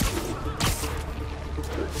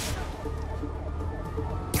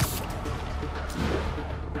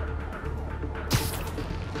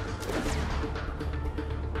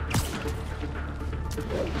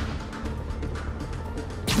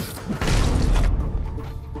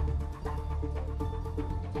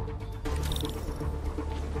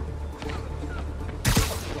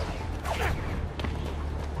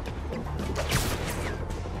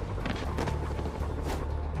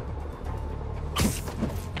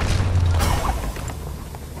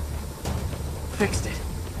 fixed it.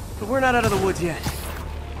 But we're not out of the woods yet.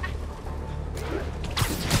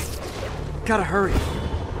 Gotta hurry.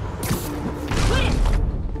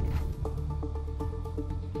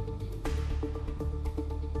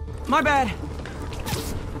 My bad.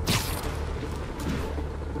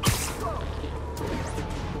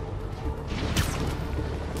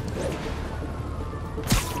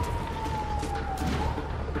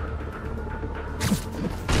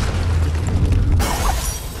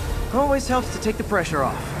 Always helps to take the pressure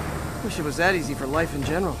off. Wish it was that easy for life in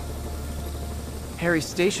general. Harry's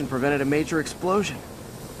station prevented a major explosion.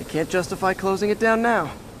 They can't justify closing it down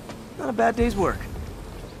now. Not a bad day's work.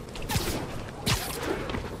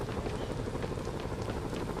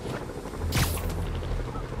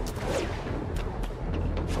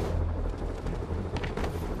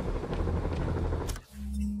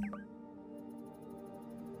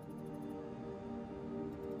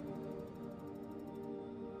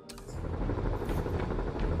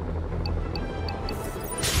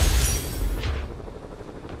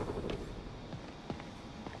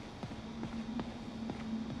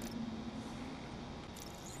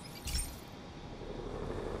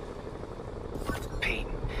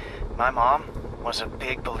 My mom was a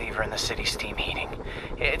big believer in the city's steam heating.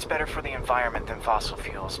 It's better for the environment than fossil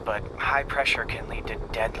fuels, but high pressure can lead to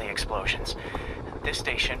deadly explosions. This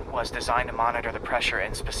station was designed to monitor the pressure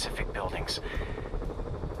in specific buildings.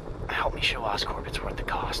 Help me show Oscorp it's worth the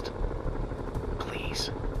cost. Please.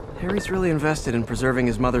 Harry's really invested in preserving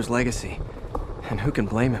his mother's legacy. And who can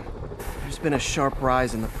blame him? There's been a sharp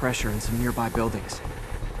rise in the pressure in some nearby buildings.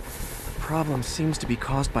 The problem seems to be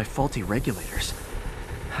caused by faulty regulators.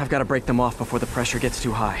 I've got to break them off before the pressure gets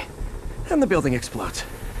too high. And the building explodes.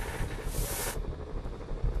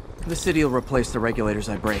 The city will replace the regulators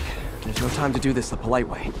I break. There's no time to do this the polite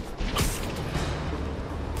way.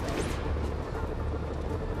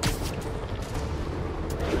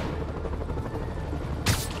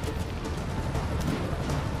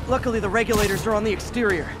 Luckily, the regulators are on the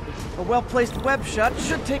exterior. A well-placed web shot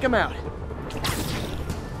should take them out.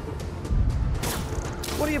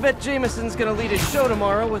 What do you bet Jameson's gonna lead his show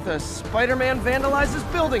tomorrow with a Spider-Man vandalizes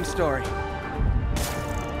building story?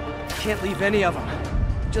 Can't leave any of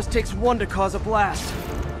them. Just takes one to cause a blast.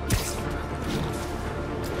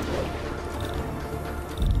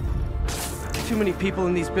 Too many people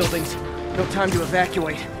in these buildings. No time to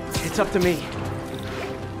evacuate. It's up to me.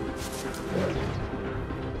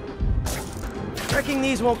 Wrecking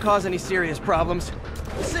these won't cause any serious problems.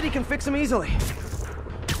 The city can fix them easily.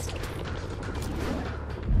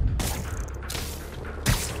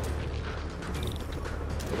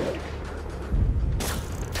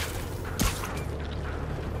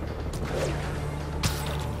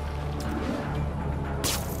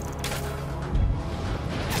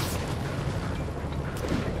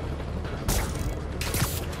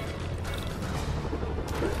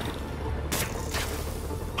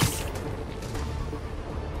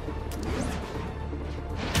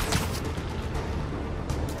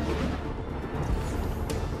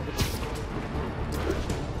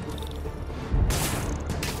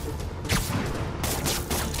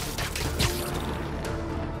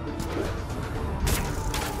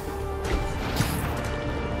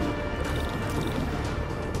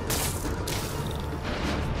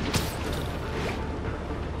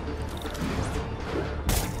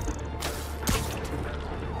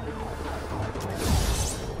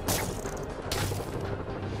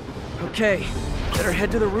 Okay, better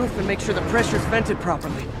head to the roof and make sure the pressure's vented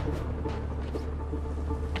properly.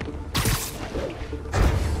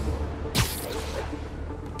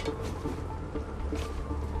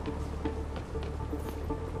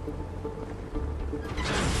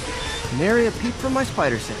 Nary a peep from my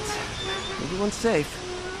spider sense. Everyone's safe.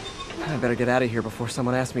 I better get out of here before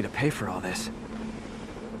someone asks me to pay for all this.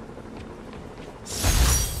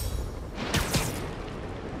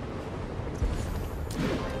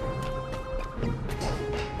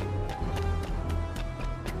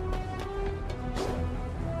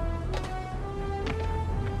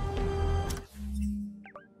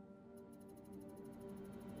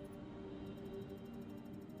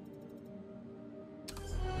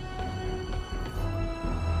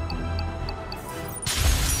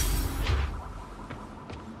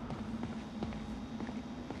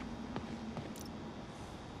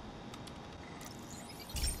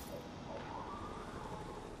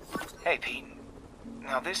 Hey, Pete.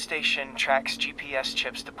 Now, this station tracks GPS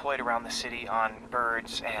chips deployed around the city on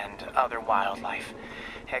birds and other wildlife.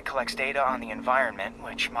 It collects data on the environment,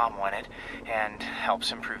 which Mom wanted, and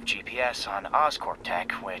helps improve GPS on Oscorp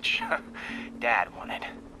tech, which Dad wanted.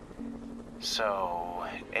 So,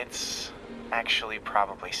 it's actually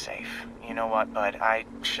probably safe. You know what, bud? I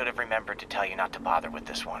should have remembered to tell you not to bother with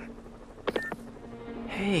this one.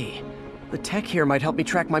 Hey, the tech here might help me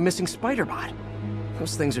track my missing spider bot.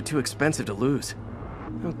 Those things are too expensive to lose.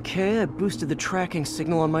 Okay, I boosted the tracking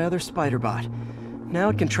signal on my other spider bot. Now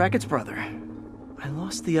it can track its brother. I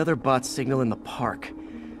lost the other bot's signal in the park,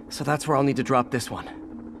 so that's where I'll need to drop this one.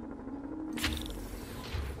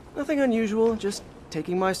 Nothing unusual, just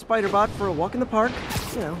taking my spider bot for a walk in the park.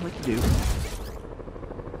 You know, like you do.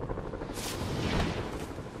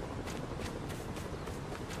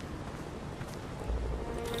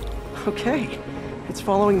 Okay, it's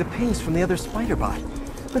following the pings from the other spider bot.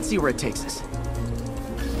 Let's see where it takes us.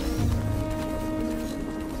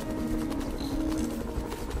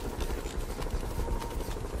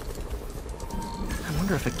 I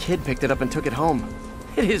wonder if a kid picked it up and took it home.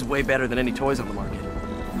 It is way better than any toys on the market.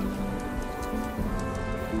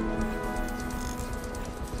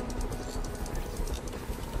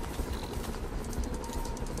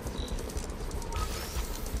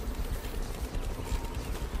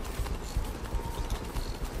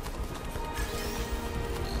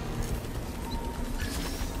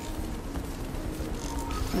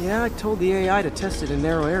 Yeah, I told the AI to test it in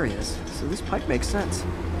narrow areas, so this pipe makes sense.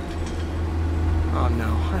 Oh no,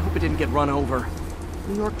 I hope it didn't get run over.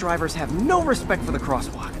 New York drivers have no respect for the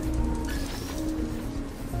crosswalk.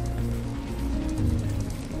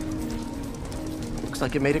 Looks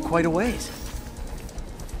like it made it quite a ways.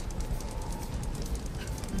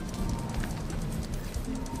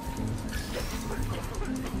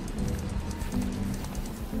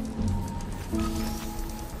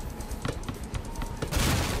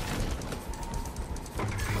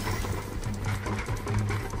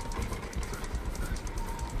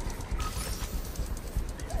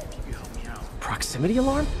 Proximity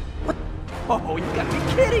alarm? What? Oh, you gotta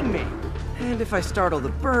be kidding me! And if I startle the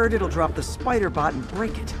bird, it'll drop the spider bot and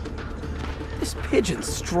break it. This pigeon's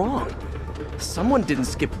strong. Someone didn't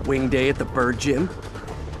skip wing day at the bird gym.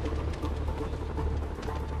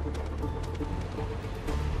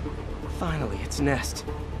 Finally, its nest.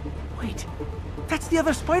 Wait, that's the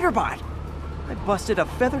other spider bot! I busted a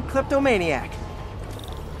feathered kleptomaniac.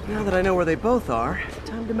 Now that I know where they both are,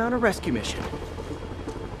 time to mount a rescue mission.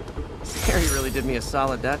 Harry really did me a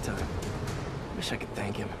solid that time. Wish I could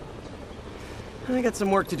thank him. I got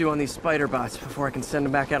some work to do on these spider bots before I can send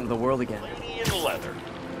them back out into the world again. Lady in leather.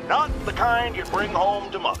 Not the kind you'd bring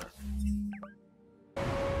home to mother.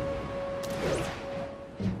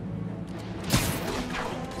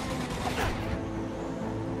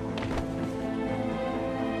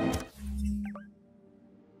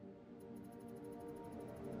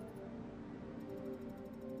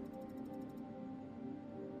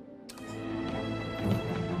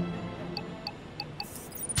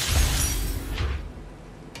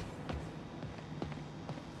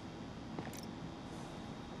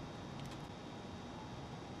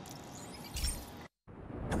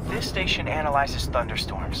 This station analyzes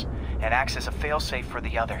thunderstorms and acts as a failsafe for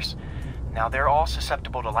the others. Now, they're all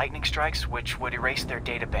susceptible to lightning strikes, which would erase their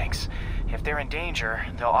databanks. If they're in danger,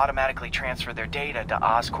 they'll automatically transfer their data to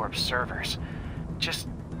Oscorp's servers. Just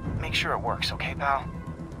make sure it works, okay, pal?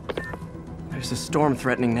 There's a storm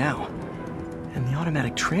threatening now, and the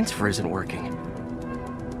automatic transfer isn't working.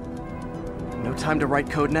 No time to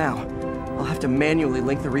write code now. I'll have to manually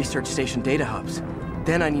link the research station data hubs.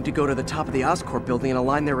 Then I need to go to the top of the Oscorp building and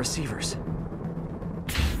align their receivers.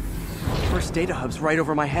 First data hub's right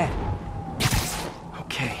over my head.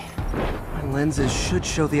 Okay, my lenses should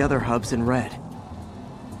show the other hubs in red.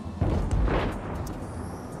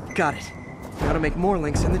 Got it. Now to make more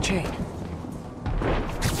links in the chain.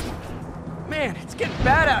 Man, it's getting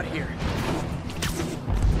bad out here.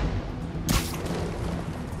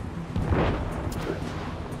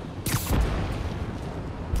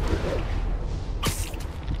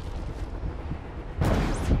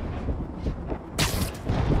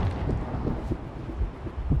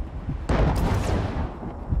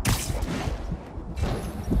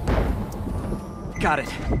 Got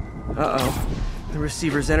it. Uh-oh. The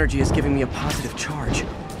receiver's energy is giving me a positive charge,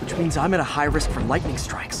 which means I'm at a high risk for lightning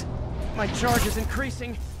strikes. My charge is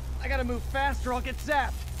increasing. I gotta move fast or I'll get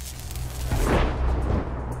zapped.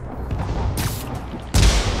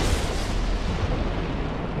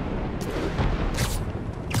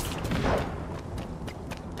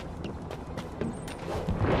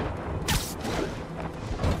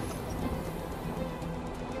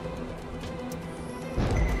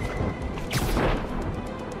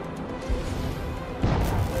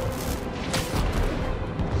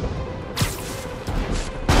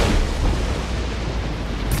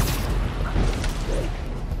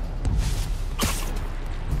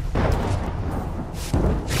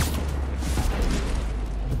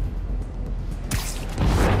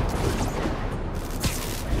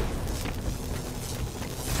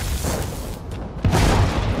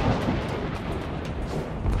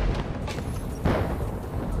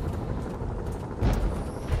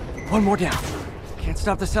 One more down. Can't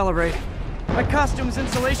stop to celebrate. My costume's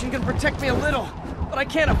insulation can protect me a little, but I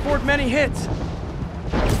can't afford many hits.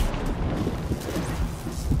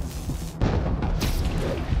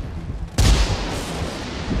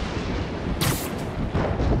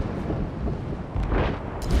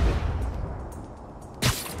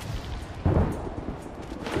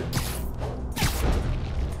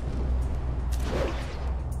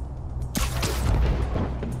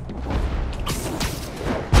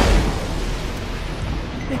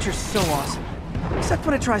 Nature's so awesome, except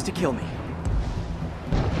when it tries to kill me.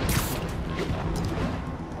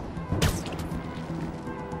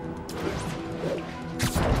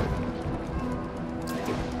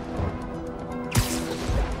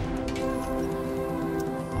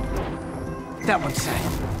 That one's set.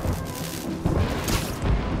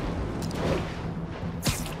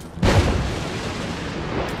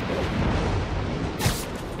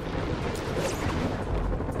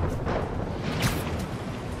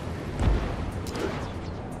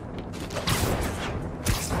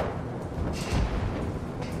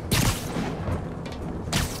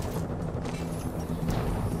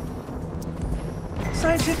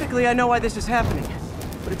 Scientifically, I know why this is happening,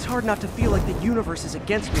 but it's hard not to feel like the universe is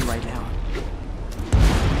against me right now.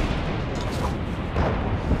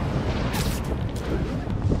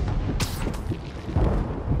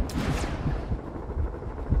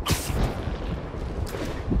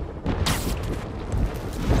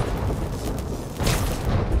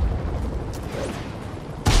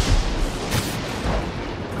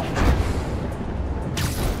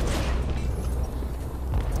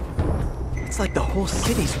 It's like the whole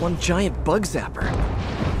city's one giant bug zapper.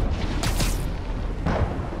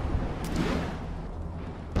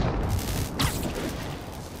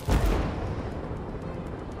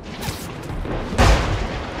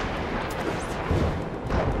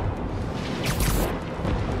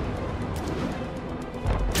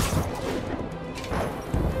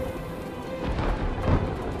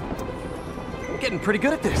 I'm getting pretty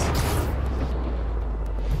good at this.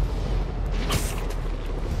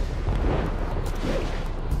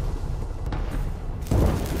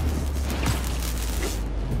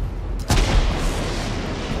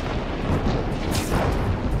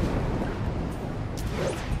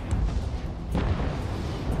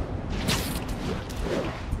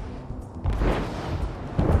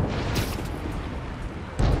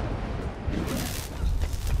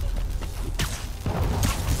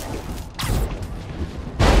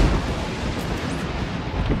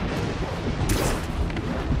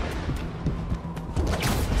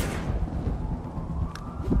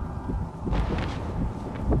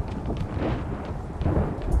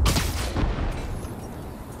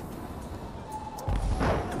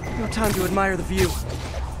 No time to admire the view.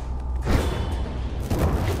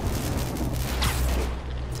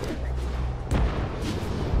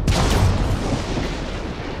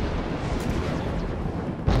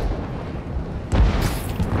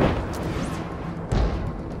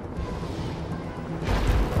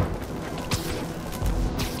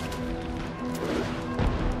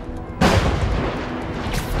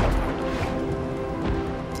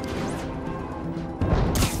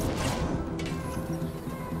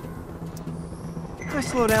 If I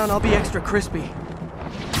slow down, I'll be extra crispy.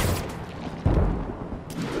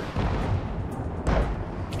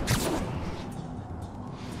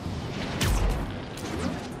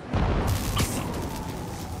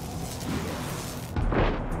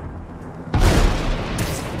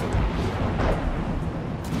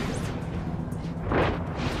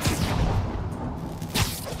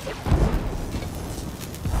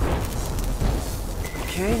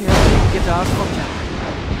 Okay, now we can get to Oswald Tower.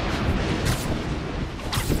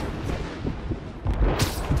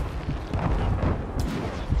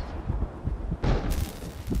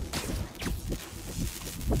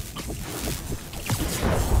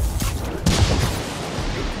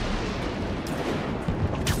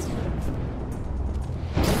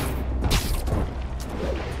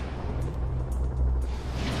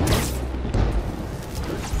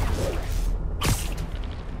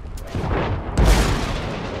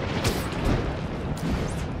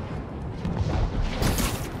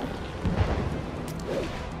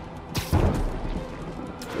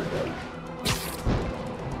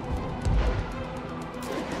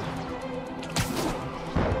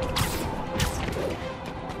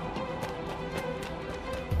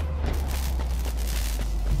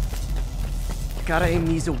 Gotta aim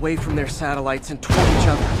these away from their satellites and toward each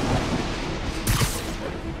other.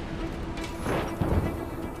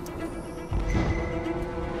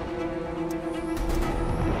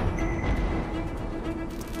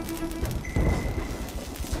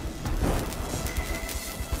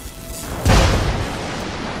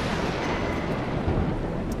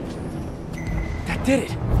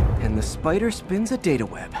 the spider spins a data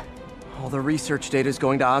web. All the research data is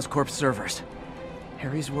going to Oscorp's servers.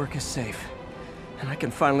 Harry's work is safe, and I can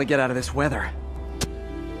finally get out of this weather.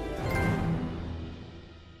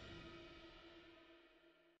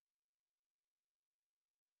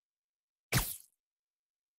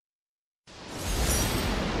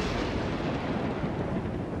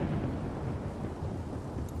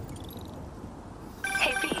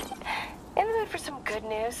 Hey, Pete. In the mood for some good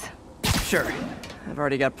news? Sure. I've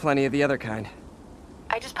already got plenty of the other kind.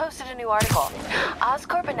 I just posted a new article.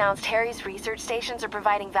 Oscorp announced Harry's research stations are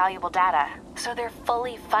providing valuable data, so they're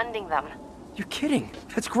fully funding them. You're kidding.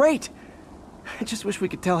 That's great. I just wish we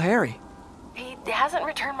could tell Harry. He hasn't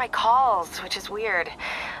returned my calls, which is weird.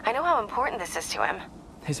 I know how important this is to him.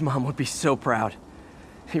 His mom would be so proud.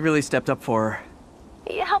 He really stepped up for her.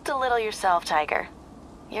 You helped a little yourself, Tiger.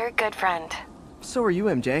 You're a good friend. So are you,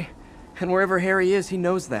 MJ. And wherever Harry is, he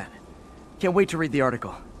knows that. Can't wait to read the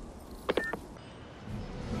article.